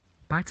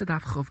Baita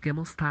Daf Chov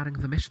Gimel, starting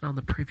the mission on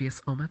the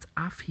previous Omet,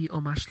 Af Hi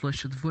Omash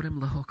Loshad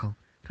Vurim Lahokal.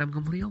 Ram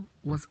Gamliel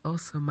was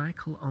also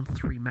Michael on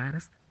 3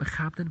 matters.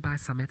 Mechabden by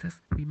Samitis,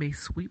 we may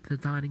sweep the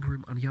dining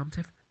room on Yom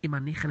Tiv.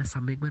 Imanichen es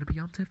Amigmer by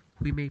Yom Tiv,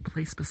 we may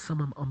place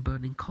besumim on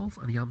burning coals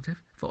on Yom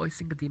Tiv. For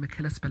oising Gedima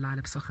Kilis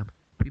Belalib Sochem,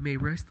 we may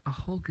roast a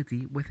whole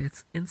Gedi with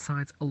its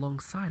insides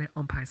alongside it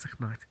on Pesach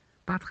night.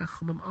 Bat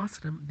Chachumim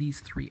asked them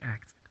these 3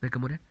 acts. The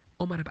Gemara,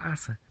 Omar Ab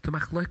Asa, the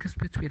Machlokas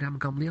between Ram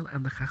Gamliel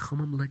and the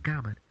Chachumim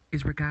Legamad,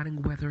 is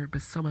regarding whether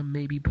besumim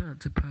may be burnt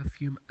to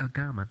perfume a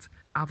garment,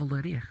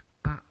 avalariach,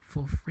 but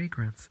for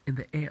fragrance in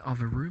the air of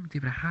a room,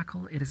 divra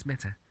hakel, it is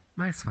meta.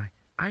 Maisvai,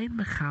 ein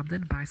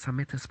mechabden by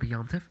samitas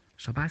beyontiv,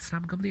 shabais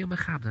ram gamliel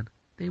mechabden,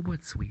 they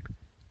would sweep.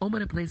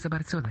 Omer blaze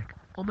bartzunek,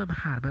 omer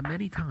maharba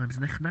many times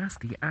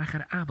nechnasti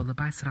acher abel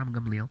by ram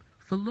gamliel,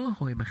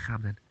 velohoi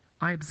mechabden.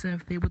 I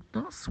observed they would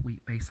not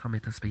sweep by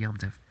samitas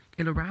beyontiv,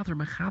 illa rather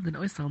mechabden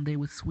oisan they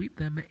would sweep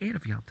them air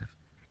of yontiv.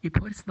 They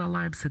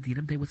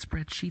would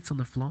spread sheets on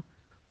the floor.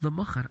 The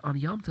Mochar on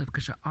Yom Tov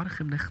kasha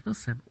archim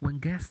nechnusim, when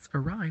guests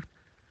arrived,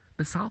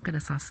 besalken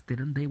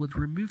esastinen, they would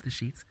remove the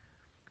sheets.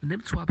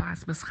 Nimtu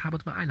abas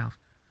meschabot ma'alav,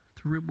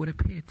 the room would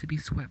appear to be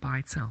swept by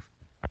itself.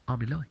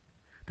 Amiloi,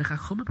 the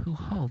Chachumim who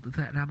hold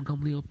that Ram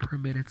Gamliel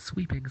permitted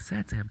sweeping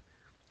said to him,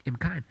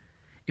 Imkain,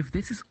 if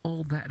this is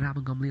all that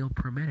Ram Gamliel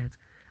permitted,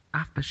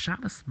 af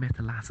b'Shabbos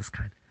metalasas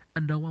kain,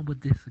 and no one would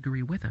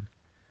disagree with him.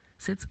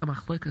 Since a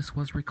machlokas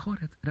was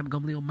recorded, Ram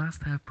Gamliel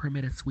must have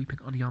permitted sweeping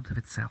on Yom Tov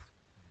itself.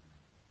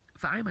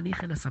 V'ay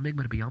manichen es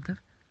amigmer b'Yom Tov,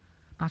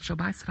 bat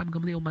shabais Ram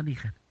Gamliel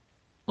manichen.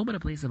 Omer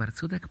ablezer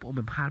bartzudek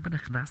b'omem harben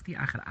echnasti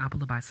acher abel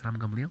b'ais Ram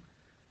Gamliel.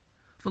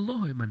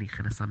 V'lohoi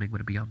manichen es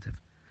amigmer b'Yom Tov.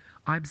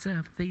 I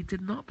observed they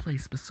did not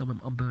place besumim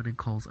on burning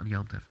coals on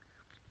Yom Tov.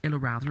 Elo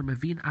rather,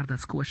 mevin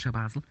ardas koa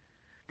shabazel,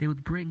 they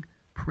would bring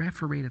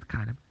perforated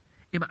kalim,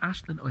 ima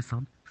ashlen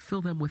oisan,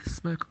 fill them with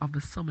smoke of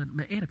besumim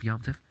me'er of Yom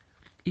Tov.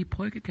 They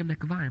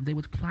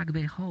would plug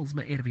their holes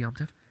me'erev Yom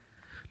Tov.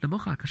 They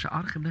would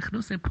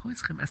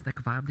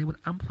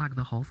unplug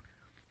the holes.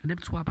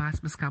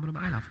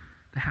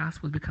 The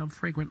house would become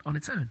fragrant on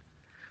its own.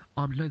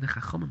 The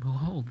Chachomim who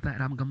hold that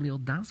Ram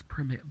Gamliel does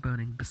permit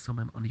burning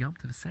besumim on Yom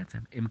Tov said to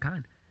him,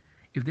 Imkain,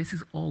 if this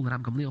is all that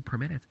Ram Gamliel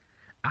permitted,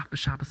 after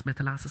Shabbos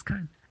metalasas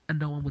kain, and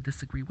no one would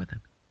disagree with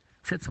him.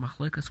 Since the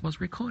Machlokas was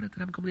recorded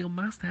that Ram Gamliel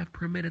must have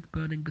permitted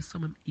burning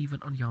besumim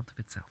even on Yom Tov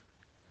itself.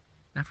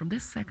 Now, from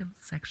this second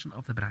section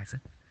of the Braise,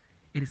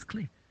 it is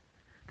clear.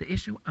 The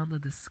issue under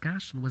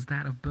discussion was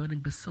that of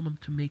burning besumim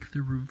to make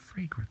the room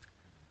fragrant,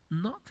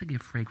 not to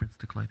give fragrance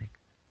to clothing.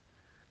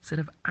 Instead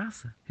of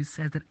Asa, who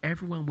says that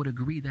everyone would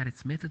agree that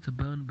it's meant to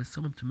burn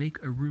besumim to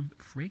make a room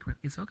fragrant,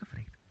 is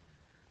ogafreit.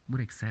 Mur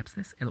accepts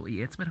this, eloi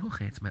etzmer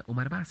hochetzmer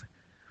umar basa.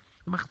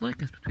 The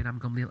machloikas between Ram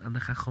Gamliel and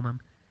the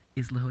Chachomim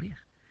is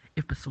lehoriach,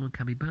 if besumim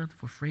can be burnt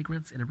for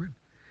fragrance in a room.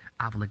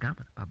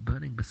 Avlegamet, by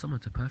burning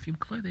besumim to perfume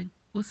clothing,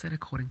 was said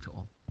according to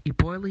all.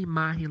 Iboili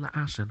mahi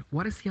la'ashen.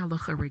 What is the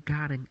halacha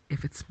regarding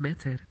if it's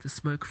meted to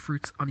smoke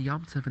fruits on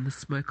Yom Tov in the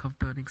smoke of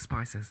burning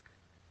spices?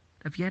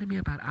 If Yermi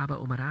about Abba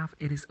Umarav,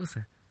 it is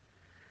usr.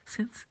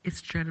 Since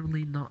it's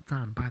generally not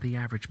done by the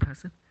average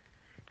person,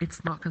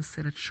 it's not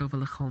considered shova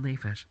l'chol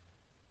nefesh.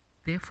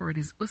 Therefore, it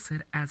is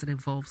usr as it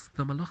involves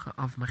the malacha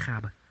of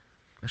machaba.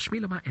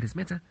 Shmilama, it is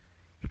meta.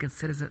 He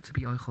considers it to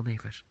be oichol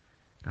nefesh.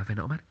 Ravin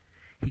Omar,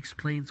 he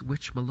explains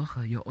which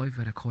malacha you're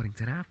over according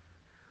to Rav.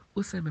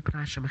 Usr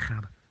mepnai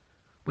shemachaba.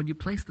 When you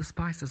place the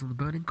spices on the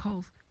burning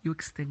coals, you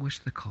extinguish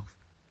the coals.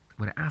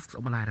 When it asks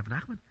Omalai of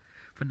Nachman,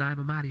 for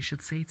Naimamad, you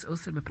should say it's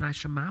Usr mepnai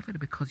shemavid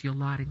because you're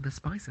lighting the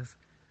spices.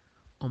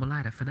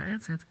 Omalai Fana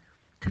answered,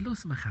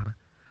 Telus machaba.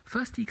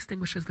 First he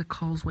extinguishes the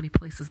coals when he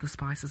places the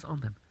spices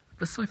on them.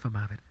 V'soifa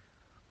mavid.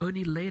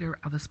 Only later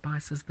are the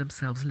spices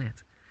themselves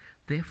lit.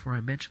 Therefore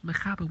I mentioned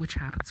machaba, which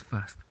happens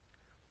first.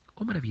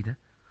 Omaravida,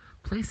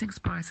 placing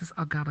spices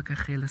al gaba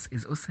gachelis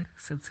is usr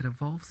since it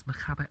involves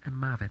machaba and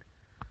mavid.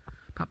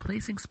 But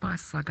placing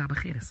spices al gaba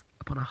chelis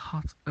upon a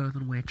hot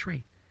earthenware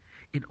tray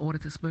in order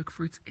to smoke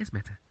fruits is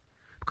meta,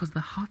 because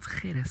the hot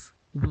chelis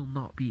will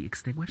not be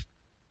extinguished,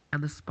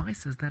 and the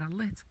spices that are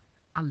lit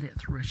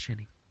through a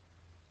shini.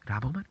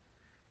 Rabomer,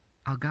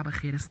 al gaba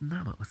chelis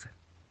nama usr,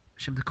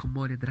 shem de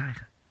komode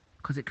dreiche,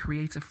 because it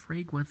creates a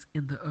fragrance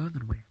in the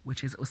earthenware,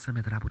 which is usr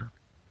med rabunan.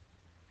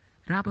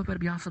 Rabba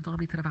verbiasa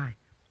domni travai.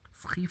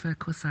 Schifa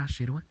kosa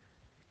shirua,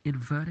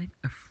 inverting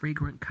a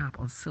fragrant cap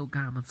on silk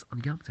garments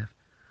on Yom Tov,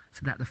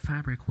 so that the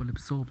fabric will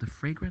absorb the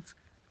fragrance.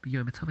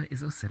 B'yometova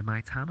is usir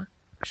ma'itama,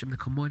 shem the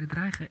komoide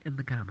dreiche in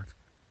the garment.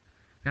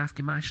 We ask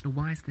Yemashna,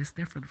 why is this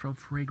different from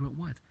fragrant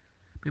wood?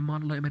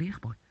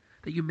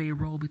 That you may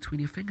roll between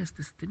your fingers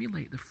to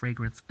stimulate the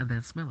fragrance and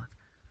then smell it.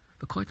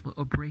 The koitma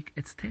or break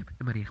its tip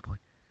in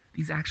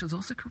These actions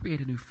also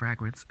create a new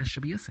fragrance and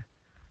should be usir.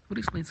 What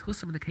explains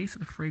Husam in the case of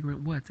the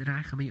fragrant wood,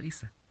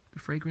 the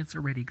fragrance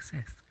already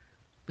exists.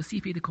 The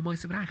sifi de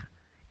komois of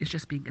is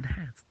just being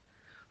enhanced.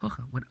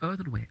 Hocha, when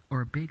earthenware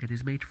or a baguette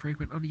is made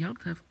fragrant on Yom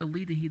Tov, a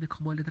lidahi de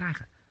komoy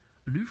ledraicha.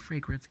 A new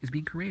fragrance is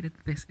being created,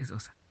 this is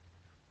usa.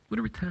 When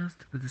it returns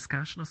to the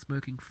discussion of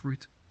smoking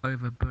fruit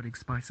over burning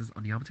spices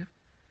on Yom Tov,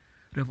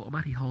 Rav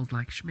Omar, he holds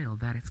like Shmuel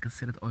that it's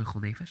considered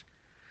oichel nefesh.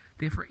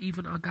 Therefore,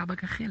 even al gaba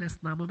kacheles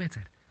namu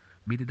meter.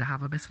 Mida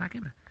dahava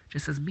besragimra.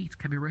 Just as meat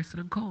can be roasted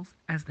on coals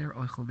as their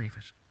oichel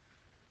nefesh.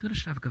 Do the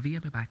shav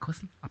gavia me by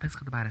kusi,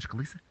 apescha the barish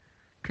kalisa.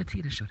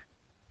 Katida should.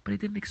 But he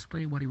didn't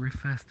explain what he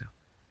refers to.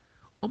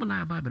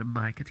 Omalai amai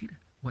my katida.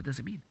 What does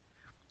it mean?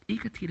 E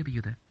katida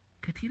biyuda.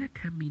 Katida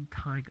can mean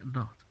tying a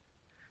knot.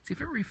 So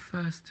if it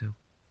refers to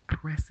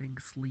pressing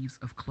sleeves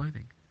of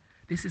clothing,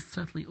 this is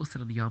certainly used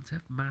on Yom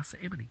Tov Masa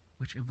Imani,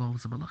 which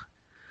involves a malach.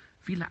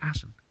 Vila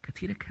ashen,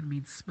 katida can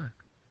mean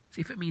smoke. So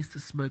if it means to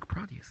smoke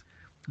produce,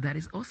 that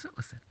is also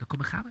used. The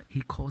kumachaba,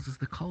 he causes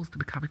the coals to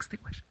become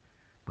extinguished.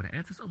 When it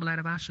answers umalai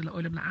ravasha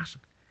la'olim la'ashen,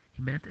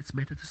 he meant it's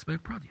meant to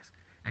smoke produce,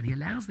 and he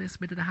allows this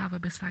mitzvah to have a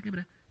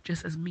besragimra,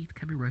 just as meat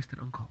can be roasted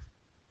on coals.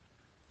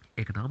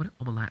 Economina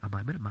umalai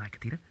amaimina my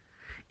katida.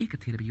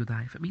 Ikatida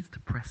biyudai, if it means to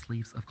press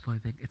sleeves of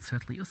clothing, it's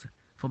certainly used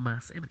for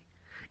Masa Imani.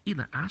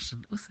 Ila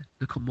ashen used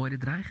the komoide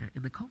dreiche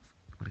in the coals.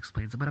 What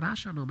explains about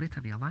Asha no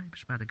Mritani alai,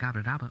 Bishmana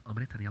Gabra Rabba o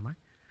Mritani alai.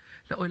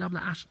 La oilam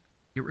la ashen.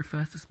 It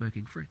refers to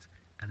smoking fruit,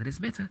 and it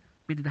is mita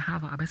midi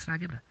dahava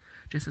abesragimra,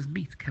 just as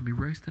meat can be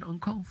roasted on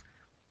coals,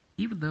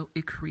 even though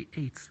it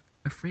creates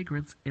a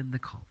fragrance in the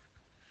coal.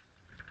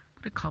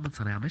 But it comments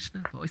on our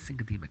Mishnah, v'oisin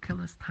gedima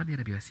killas, Tanya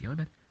Rabbi Yossi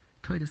Omer,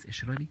 Toidas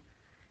Ishroni,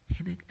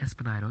 Hinig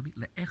Espanairomi,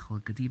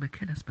 le'echol gedima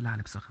killas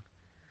belalib sochem.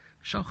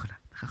 Shochela,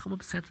 the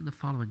Chachumim sent in the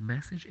following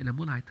message,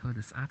 Ilamulai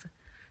Toidas Ata,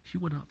 you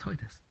were not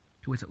Toidas,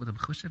 who is it Udam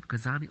Chushev,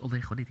 Gazani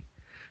Olechonidi,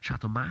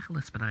 Shato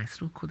Machel Espanai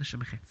Sru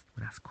Kudashim Echetz,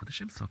 when as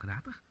Kudashim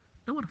Sokadatach,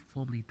 no one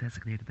formally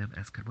designated them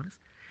as karbonis.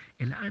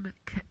 Elaimet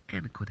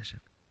ke'en kodeshim.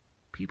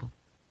 People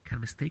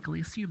can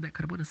mistakenly assume that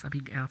karbonis are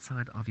being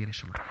outside of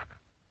Yerushalayim.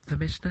 The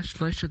Mishnah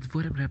Shloisha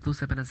Dvurim Reb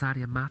Lusa ben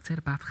Azariah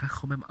Mater bat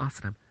Chachumim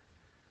Asram.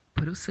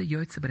 Perusa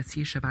Yotze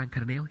Beretzir Shaban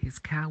Karnel. His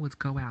cow would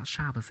go out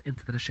Shabbos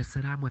into the Rosh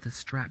Hashanah with a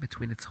strap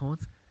between its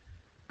horns.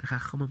 The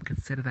Chachumim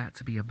consider that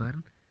to be a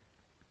burden.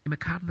 In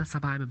Mekadna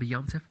Sabayim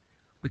B'Yom Tov,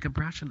 we can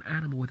brush an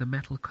animal with a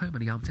metal comb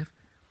on Yom Tov.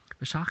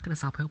 Meshachkin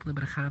es alpoplim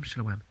b'racham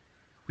shalom.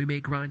 We may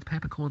grind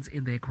peppercorns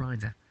in their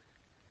grinder.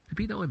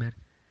 Rabbi Omer,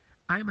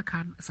 I am a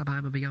kan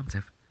sabayim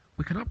b'yomtiv.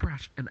 We cannot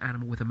brush an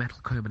animal with a metal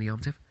comb on a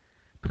yomtiv.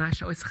 But I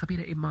show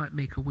it might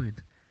make a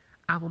wound.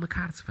 Avol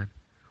mekarzven.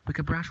 We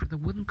can brush with a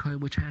wooden comb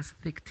which has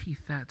thick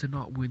teeth that do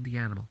not wound the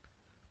animal.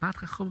 Bat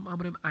chachum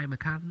amrim I am a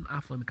kan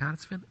aflo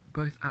mekarzven.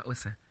 Both are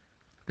usa.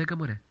 The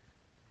Gemara.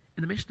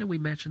 In the Mishnah we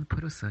mentioned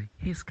Purusai,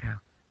 his cow.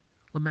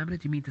 Remember,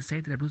 do you mean to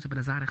say that Rabbi ben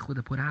Azariah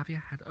Chuda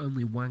Puravia had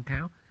only one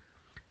cow?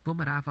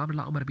 V'marav amr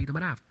la'omar Rabbi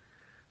Marav.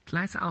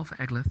 Kleise Alpha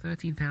Egler,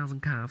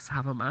 13,000 calves,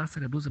 have a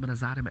master and Bluza ben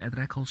Azarim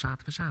edrek kol shat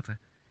v'shata.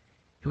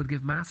 He would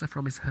give masa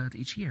from his herd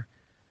each year.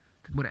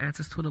 The Gemara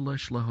answers to an aloy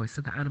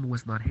shlohoisa, the animal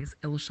was not his,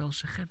 il shel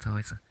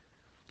shechenta.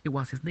 It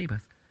was his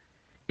neighbor's.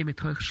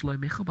 Imitoich shloi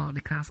mechubal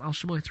nikras al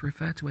shemoy, to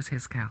refer to as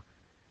his cow.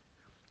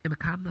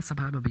 Imakadna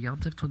sabhama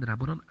b'yamtiv tun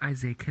rabunon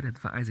Isaiah Kirid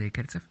v'Isaiah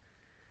Kiritzev.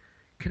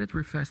 Kirid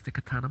refers to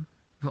katanam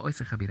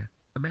v'oisa chabira,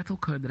 a metal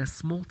comb that has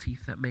small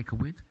teeth that make a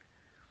wound.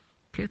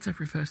 Kiritzev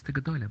refers to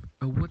gedolim,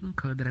 a wooden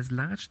comb that has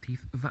large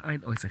teeth v'ain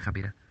oisa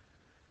chabira.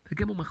 The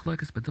gimel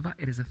machlokas b'duva,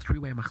 it is a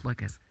three-way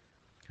machlokas.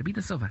 Rabbi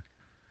Sova,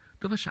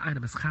 duva sha'ayna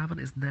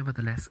mischavan is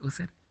nevertheless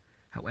usir.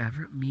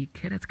 However, mi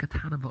kirit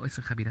katanam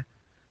v'oisa chabira,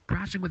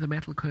 brushing with a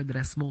metal comb that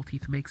has small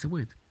teeth makes a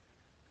wound.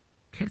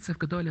 Kiritzev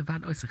gedolim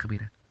v'ain oisa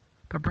chabira,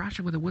 but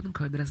brushing with a wooden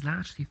comb that has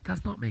large teeth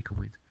does not make a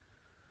wound.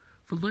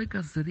 For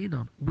loikas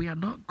zedinon, we are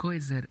not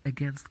goizer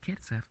against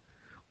Kiritzev,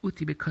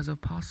 uti because of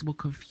possible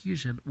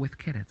confusion with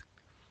kirit.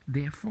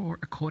 Therefore,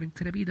 according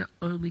to Rabbi,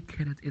 only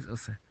kirit is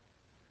usher.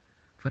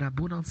 For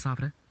Rabbunan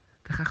Savre,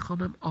 the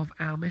Chachomim of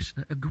our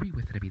Mishnah agree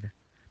with Rabbi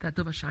that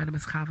Dova Shainam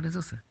is Chavan is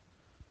usher.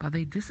 But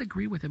they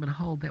disagree with him and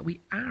hold that we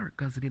are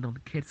gazrin on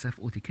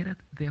Kirsef uti kirit,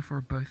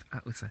 therefore both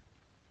are usher.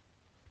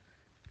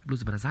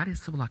 Bluz ben Azariah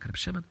is similar to Reb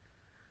Shimon.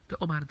 The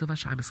Omar Dova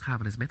Shainam is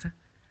Chavan is meta.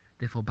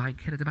 Therefore, buying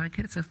kirit and buying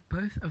kirsef,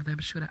 both of them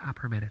should are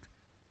permitted.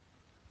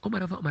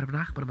 Omar of Omar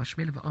B'Nachman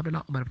Mashmil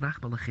v'Omar Omar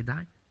B'Nachman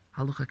l'chidai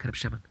halucha Reb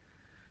Shimon.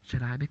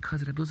 Shaddai,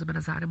 because Reb Luza ben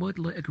Azariah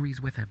Moedlo agrees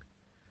with him.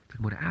 The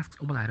Gemara asks,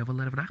 Umalai Rav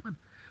Rav Nachman,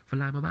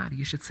 V'lai Mamar,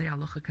 you should say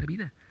Alocha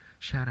Karabida.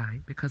 Shaddai,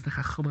 because the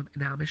Chachumim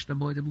in our Mishnah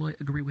Moedim Loi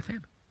agree with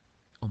him.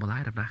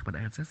 Umalai Rav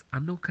Nachman answers,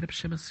 Anu Karab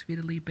Shimon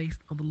speedily based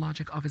on the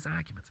logic of his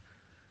argument.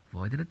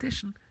 Void in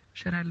addition,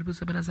 Shaddai Reb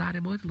Luza ben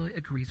Azariah Moedlo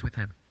agrees with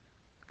him.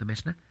 The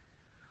Mishnah,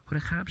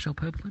 Hurecham Shel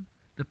Poplim,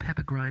 the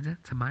pepper grinder,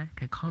 Tamai,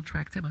 can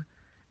contract him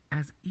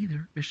as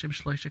either Mishim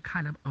Shloisha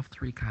Kailam of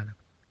 3 Kailam.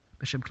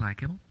 Mishim Klai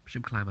Kimmel,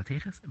 Mishim Klai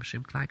Mateches, and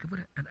Mishim Klai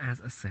Kavura, and as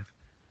a sieve.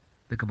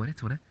 The Gemara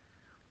Tuna,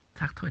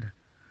 Tachtoina,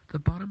 the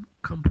bottom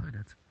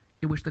component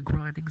in which the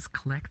grindings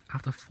collect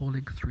after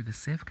falling through the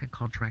sieve can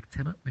contract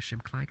timber,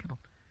 Mishim Klai Kimmel.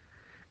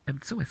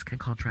 Mtsuis can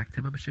contract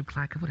timber, Mishim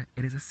Klai Kavura.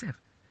 It is a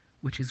sieve,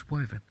 which is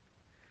woven.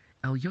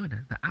 El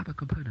Yona, the upper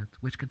component,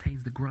 which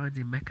contains the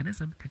grinding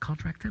mechanism, can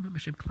contract timber,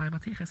 Mishim Klai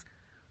Mateches,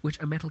 which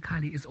a metal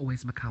kali is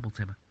always makabel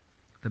timber.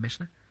 The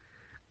Mishnah,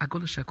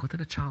 Agulasha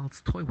Kotan, a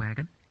child's toy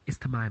wagon, is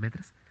Tamai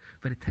Medres.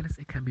 When it tells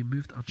it can be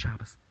moved on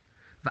Shabbos.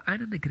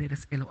 Va'ina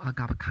negredes elo al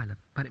gaba kailim,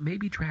 but it may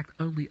be dragged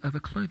only over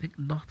clothing,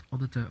 not on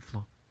the dirt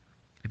floor.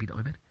 Rabbi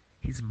Omer,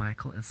 he's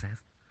Michael and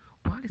says,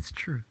 while it's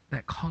true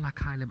that kol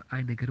hakailim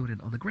ein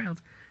negerurin on the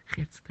ground,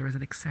 there is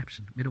an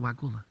exception,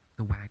 minuagula,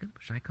 the wagon,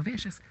 b'shai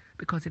kaveshes,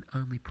 because it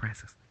only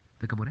presses.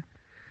 The Gemara,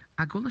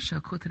 agula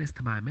shel kutenis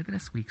tamai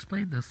midres, we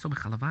explain the sumach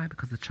halavai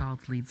because the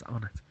child leans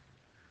on it.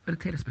 But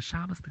the Teres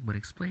b'Shabbos, the Gemara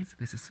explains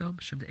this is so,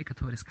 b'shem de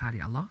ikatoris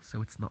kari Allah,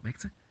 so it's not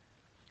mixed.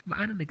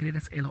 Va'ina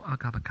negredes elo al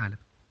gaba kailim.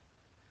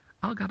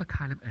 Al gaba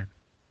kailim en.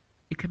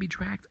 It can be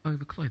dragged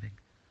over clothing,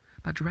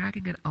 but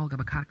dragging an al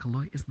gaba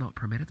kaloi is not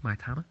permitted, my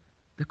tama.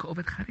 The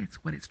kovet charetz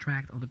when it's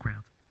dragged on the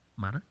ground.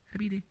 Mana,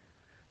 habidi,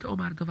 to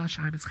Omar dova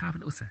shaim is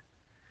chaven use.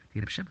 The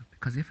Reb Shimon,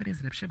 because if it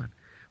is Reb Shimon,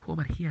 who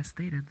Omar he has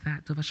stated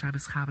that dova shaim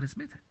is chaven is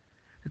mitte.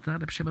 It's not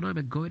Reb Shimon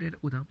oimer goyred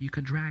udam, you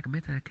can drag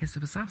mitte a kiss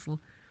of a sassel,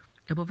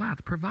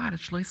 ebovat, provided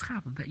shlo is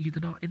chaven that you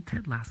do not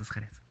intend lasses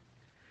charetz.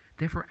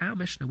 Therefore our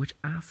Mishnah which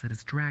asks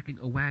is dragging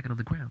a wagon on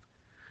the ground,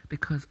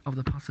 because of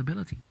the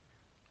possibility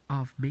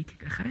of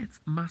making a charetz,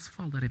 must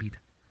follow Rebida.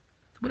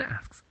 So when it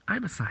asks,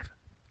 I'm a cipher.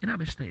 In our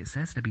Mishnah it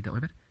says, Rebida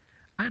oimer,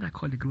 Aina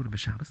kol negrurim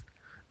b'Shabbos.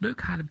 No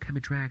kalim can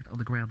be dragged on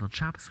the ground on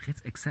Shabbos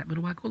except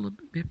menuag ulam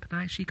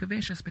b'pnai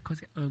shikaveshes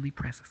because it only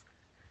presses.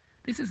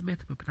 This is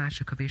met b'pnai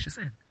shikaveshes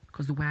in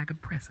because the wagon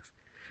presses.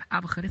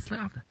 Av charetz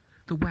le'avda.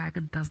 The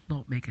wagon does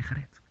not make a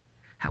charetz.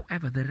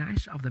 However, the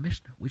Reish of the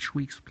Mishnah, which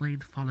we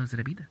explained, follows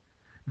Rabina.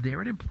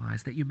 There it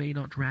implies that you may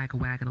not drag a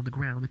wagon on the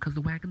ground because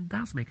the wagon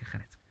does make a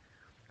charetz.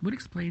 One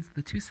explains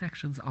the two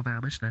sections of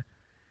our Mishnah.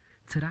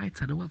 Tzedai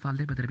tanua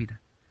v'alibad Rabina.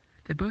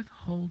 They both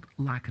hold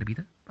like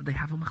Rabida, but they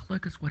have a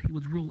machlokas what he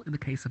would rule in the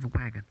case of a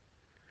wagon.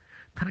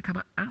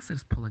 Tanakama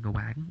asks pulling a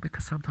wagon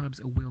because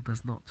sometimes a wheel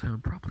does not turn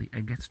properly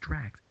and gets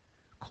dragged,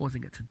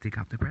 causing it to dig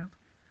up the ground,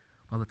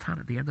 while the Tan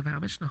at the end of our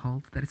Mishnah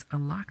holds that it's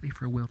unlikely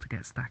for a wheel to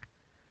get stuck,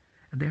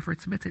 and therefore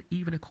it's permitted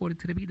even according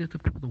to the Rabida to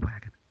pull the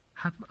wagon.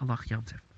 Hadm Allah Yamtiv.